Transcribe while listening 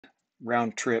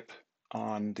round trip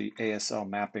on the ASL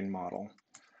mapping model.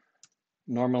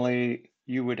 Normally,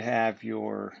 you would have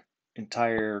your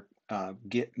entire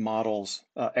Git models,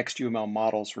 xtUML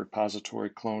models repository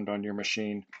cloned on your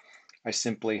machine. I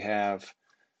simply have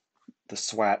the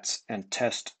SWATs and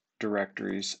test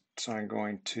directories. So I'm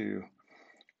going to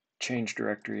change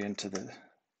directory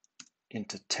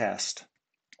into test,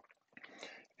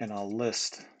 and I'll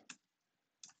list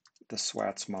the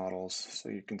SWATs models so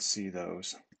you can see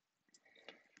those.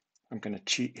 I'm going to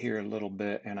cheat here a little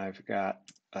bit, and I've got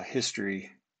a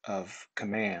history of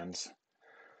commands.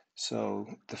 So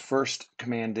the first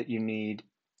command that you need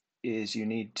is you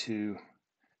need to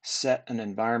set an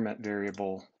environment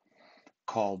variable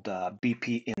called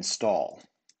bp install.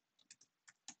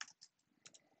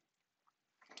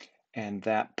 And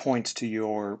that points to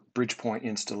your Bridgepoint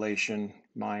installation.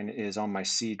 Mine is on my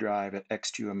C drive at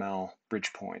xtUML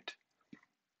Bridgepoint.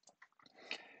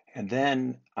 And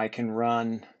then I can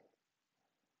run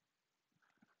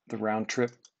the round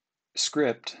trip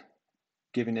script,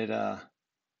 giving it a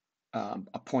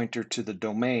pointer to the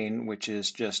domain, which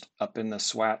is just up in the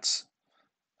SWATs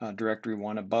directory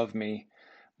one above me.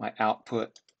 My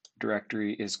output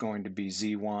directory is going to be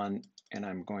Z1, and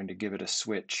I'm going to give it a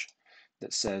switch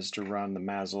that says to run the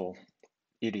WASL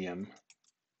idiom.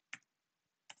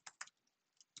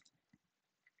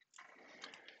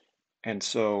 And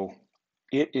so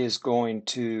it is going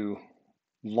to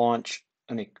launch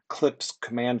an Eclipse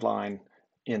command line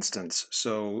instance.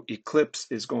 So Eclipse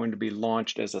is going to be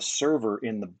launched as a server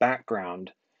in the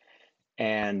background,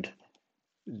 and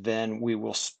then we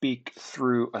will speak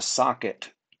through a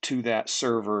socket to that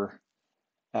server.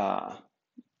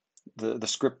 The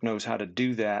script knows how to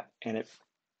do that, and it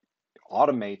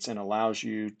automates and allows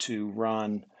you to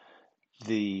run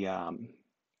the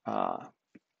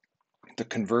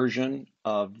conversion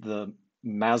of the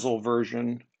WASL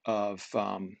version of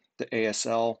the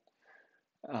ASL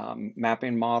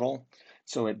mapping model.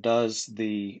 So it does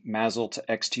the WASL to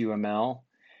xtUML,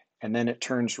 and then it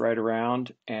turns right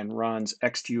around and runs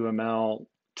xtUML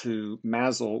to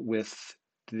WASL with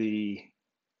the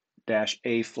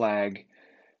 -A flag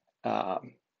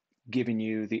giving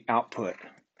you the output.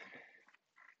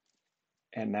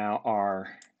 And now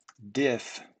our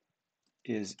diff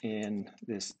is in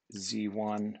this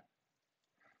Z1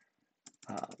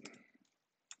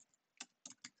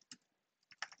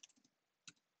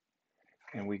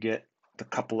 and we get the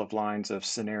couple of lines of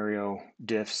scenario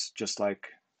diffs just like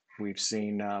we've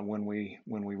seen when we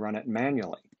run it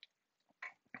manually.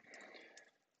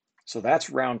 So that's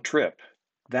round trip.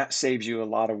 That saves you a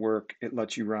lot of work. It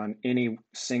lets you run any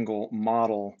single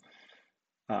model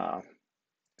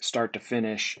start to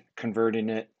finish, converting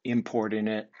it, importing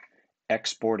it,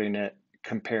 exporting it,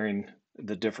 comparing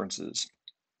the differences.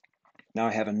 Now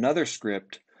I have another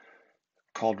script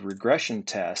called Regression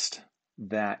test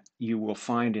that you will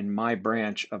find in my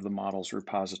branch of the models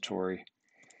repository.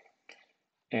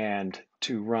 And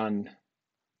to run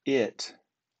it,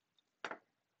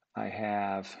 I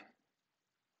have,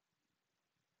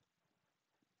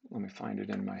 let me find it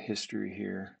in my history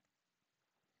here,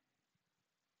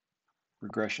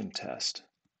 regression test.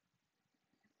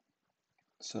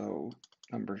 So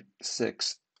number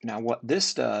 6. Now what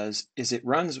this does is it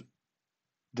runs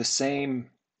the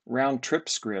same round trip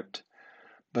script,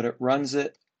 but it runs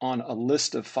it on a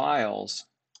list of files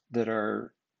that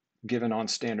are given on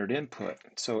standard input.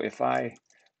 So if I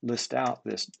list out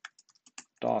this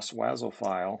DOS WASL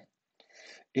file,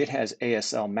 it has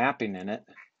ASL mapping in it.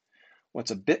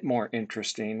 What's a bit more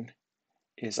interesting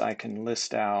is I can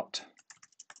list out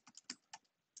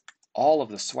all of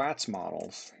the SWATs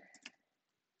models.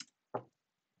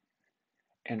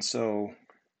 And so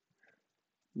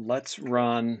let's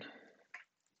run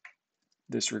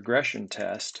this regression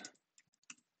test.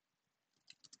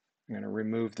 I'm going to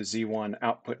remove the Z1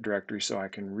 output directory so I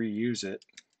can reuse it.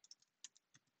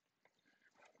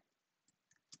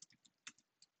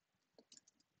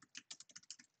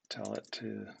 Tell it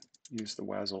to use the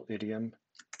WASL idiom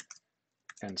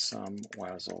and some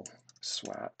WASL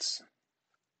SWATs.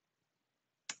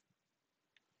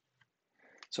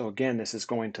 So again, this is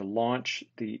going to launch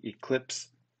the Eclipse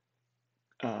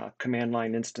command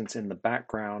line instance in the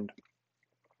background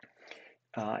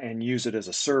and use it as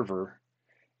a server,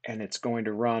 and it's going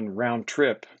to run round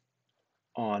trip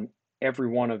on every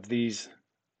one of these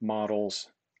models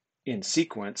in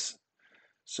sequence.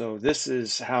 So this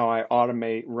is how I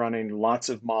automate running lots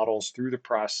of models through the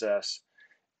process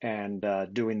and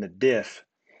doing the diff.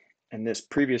 And this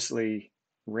previously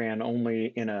ran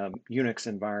only in a Unix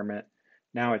environment.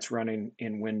 Now it's running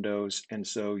in Windows, and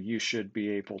so you should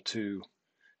be able to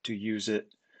use it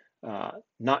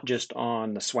not just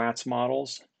on the SWATS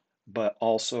models, but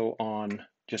also on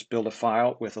just build a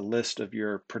file with a list of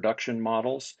your production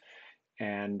models,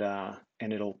 and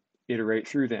it'll iterate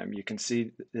through them. You can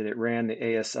see that it ran the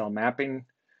ASL mapping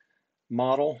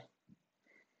model,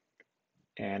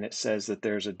 and it says that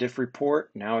there's a diff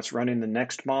report. Now it's running the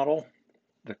next model,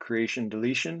 the creation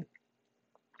deletion,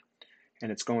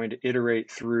 and it's going to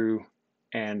iterate through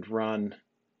and run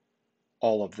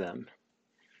all of them.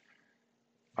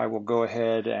 I will go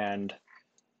ahead and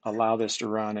allow this to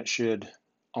run. It should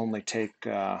only take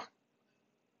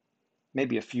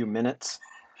maybe a few minutes.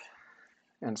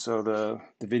 And so the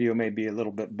video may be a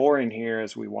little bit boring here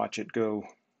as we watch it go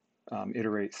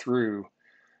iterate through,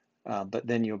 but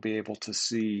then you'll be able to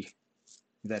see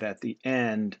that at the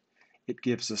end it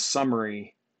gives a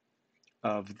summary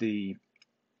of the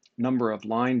number of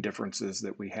line differences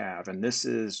that we have. And this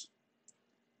is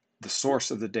the source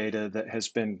of the data that has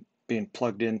been being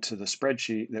plugged into the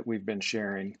spreadsheet that we've been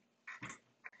sharing.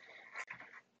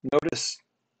 Notice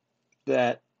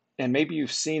that, and maybe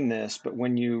you've seen this, but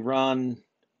when you run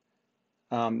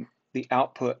the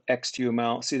output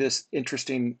xtUML, see this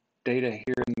interesting data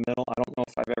here in the middle? I don't know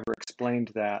if I've ever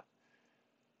explained that,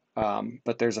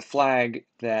 but there's a flag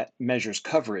that measures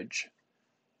coverage,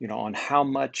 you know, on how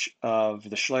much of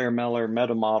the Schleyer-Meller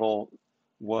meta model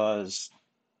was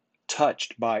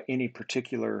touched by any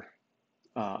particular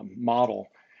model.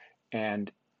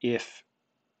 And if,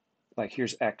 like,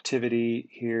 here's activity,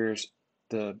 here's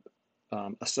the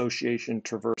association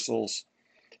traversals.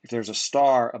 If there's a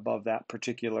star above that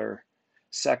particular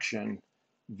section,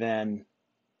 then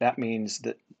that means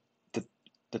that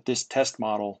this test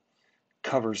model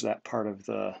covers that part of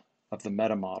the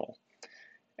meta model.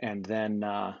 And then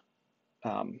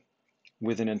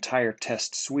with an entire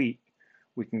test suite,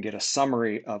 we can get a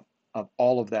summary of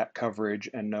all of that coverage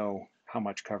and know how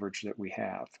much coverage that we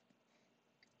have.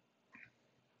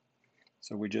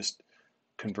 So we just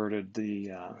converted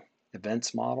the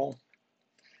events model.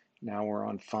 Now we're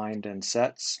on find and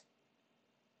sets.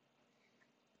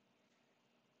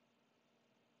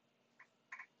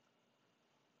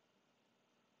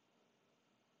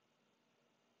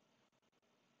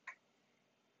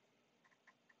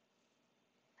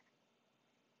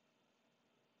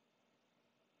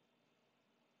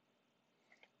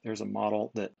 There's a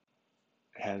model that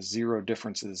has 0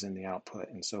 differences in the output,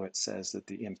 and so it says that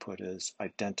the input is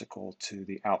identical to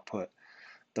the output.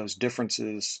 Those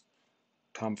differences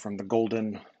come from the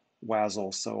golden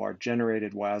WASL, so our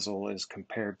generated WASL is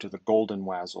compared to the golden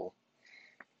WASL.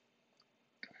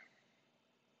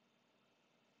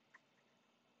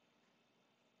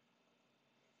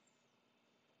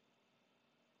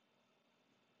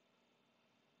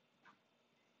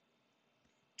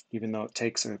 Even though it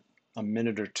takes a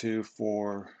minute or two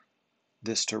for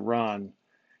this to run,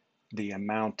 the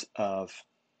amount of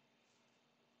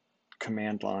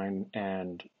command line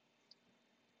and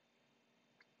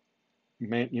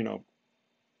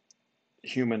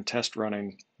human test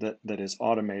running that is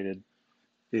automated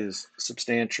is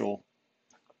substantial.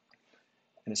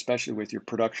 And especially with your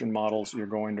production models, you're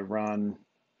going to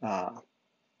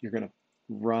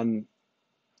run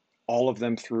all of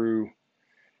them through,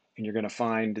 and you're going to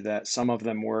find that some of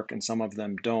them work and some of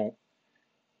them don't.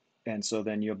 And so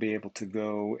then you'll be able to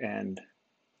go and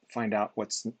find out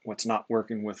what's not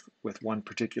working with one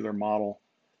particular model.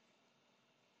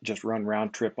 Just run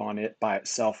round trip on it by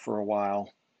itself for a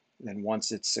while. Then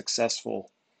once it's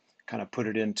successful, kind of put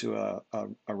it into a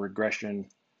regression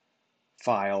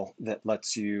file that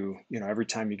lets you, every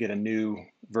time you get a new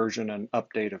version and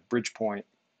update of Bridgepoint,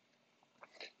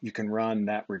 you can run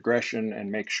that regression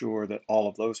and make sure that all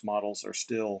of those models are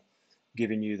still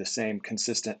giving you the same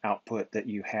consistent output that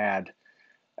you had.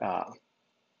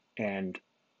 And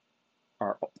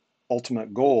our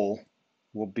ultimate goal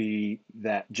will be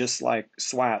that, just like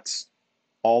SWATs,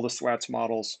 all the SWATs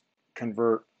models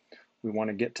convert. We want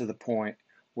to get to the point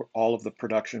where all of the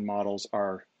production models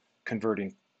are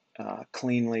converting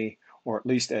cleanly, or at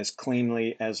least as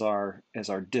cleanly as our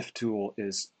diff tool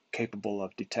is capable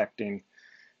of detecting.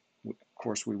 Of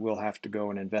course, we will have to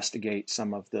go and investigate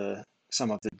some of the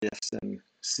diffs and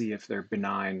see if they're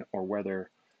benign or whether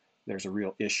there's a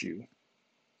real issue.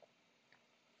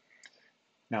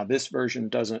 Now, this version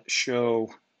doesn't show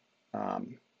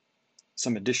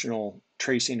some additional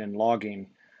tracing and logging,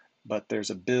 but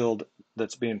there's a build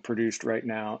that's being produced right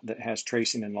now that has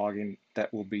tracing and logging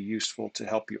that will be useful to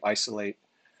help you isolate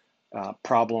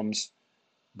problems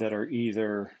that are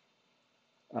either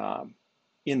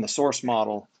in the source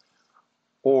model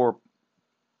or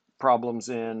problems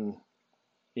in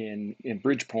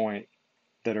Bridgepoint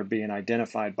that are being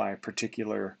identified by a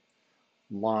particular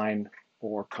line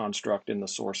or construct in the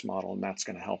source model, and that's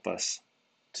going to help us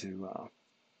to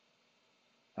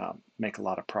make a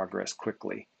lot of progress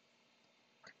quickly.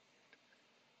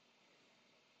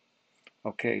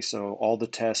 Okay, so all the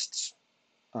tests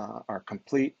are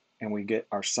complete, and we get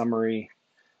our summary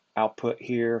output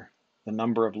here, the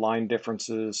number of line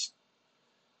differences.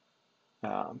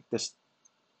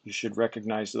 You should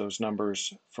recognize those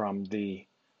numbers from the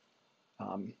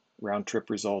round trip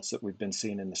results that we've been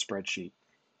seeing in the spreadsheet.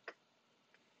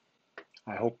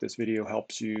 I hope this video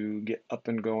helps you get up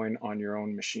and going on your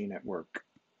own machine at work.